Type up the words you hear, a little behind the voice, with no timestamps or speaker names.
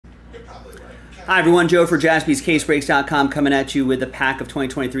Hi everyone, Joe for JaspysCaseBreaks.com coming at you with a pack of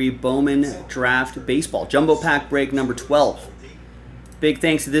 2023 Bowman Draft Baseball. Jumbo Pack break number 12. Big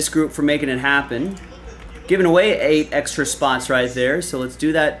thanks to this group for making it happen. Giving away 8 extra spots right there, so let's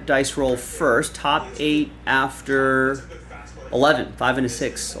do that dice roll first. Top 8 after 11. 5 and a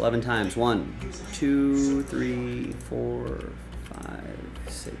 6, 11 times. 1, 2, 3, 4, 5,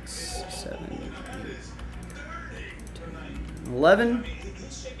 6, 7, 8, 10, 11.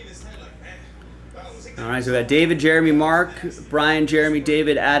 All right, so we got David, Jeremy, Mark, Brian, Jeremy,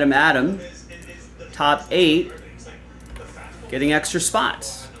 David, Adam, Adam. Top 8 getting extra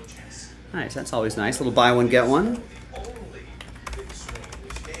spots. Nice, that's always nice. A little buy one, get one.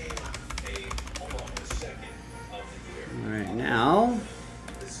 All right, now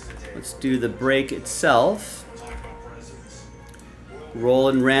let's do the break itself. Roll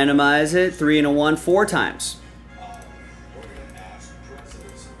and randomize it. 3 and a 1, 4 times.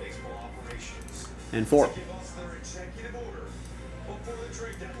 And 4.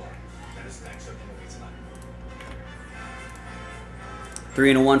 Three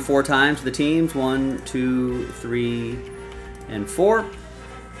and a 1, 4 times for the teams. 1, 2, 3, and 4.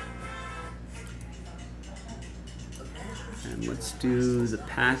 And let's do the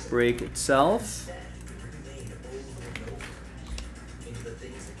pack break itself.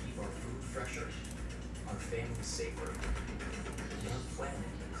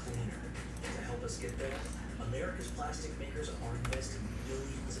 Get there. America's plastic makers are investing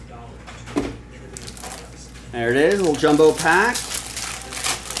billions of dollars to innovative products. There it is, a little jumbo pack.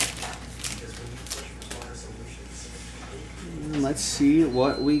 And let's see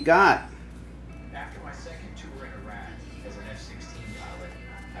what we got. After my second tour in Iraq as an F-16 pilot,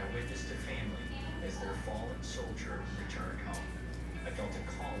 I witnessed a family as their fallen soldier returned home. I felt a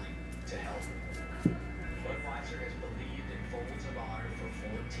calling to help. Budweiser has believed in folds of honor for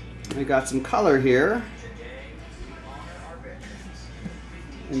 14 years. We got some color here.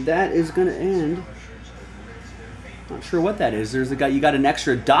 And that is going to end. Not sure what that is. There's you got an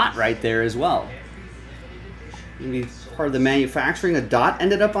extra dot right there as well. Maybe part of the manufacturing, a dot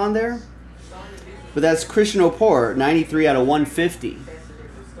ended up on there. But that's Christian Opor, 93 out of 150.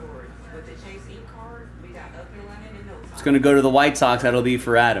 It's going to go to the White Sox. That'll be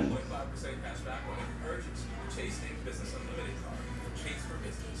for Adam.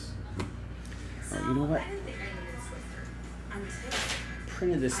 Oh, you know what?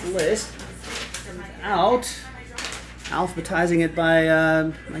 Printed this list out, alphabetizing it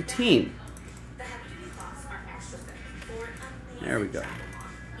by my team. There we go.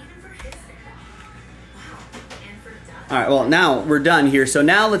 All right, well, now we're done here. So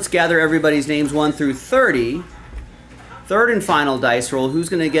now let's gather everybody's names 1 through 30. Third and final dice roll. Who's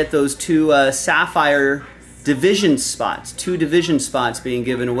going to get those 2 Sapphire division spots? 2 division spots being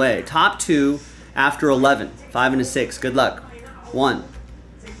given away. Top 2 after 11. 5 and a 6. Good luck. 1,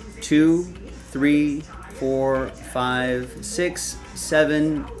 2, 3, 4, 5, 6,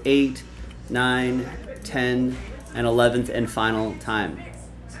 7, 8, 9, 10, and 11th and final time.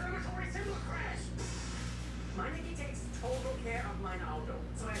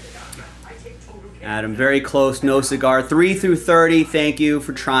 Adam, very close, no cigar. 3 through 30, thank you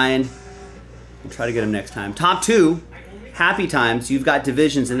for trying. We'll try to get him next time. Top 2, happy times. You've got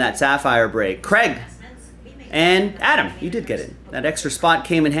divisions in that Sapphire break. Craig and Adam, you did get it. That extra spot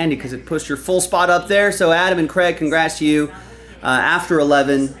came in handy because it pushed your full spot up there. So Adam and Craig, congrats to you. After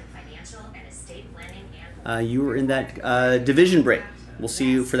 11, you were in that division break. We'll see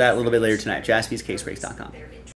you for that a little bit later tonight. JaspysCaseBreaks.com.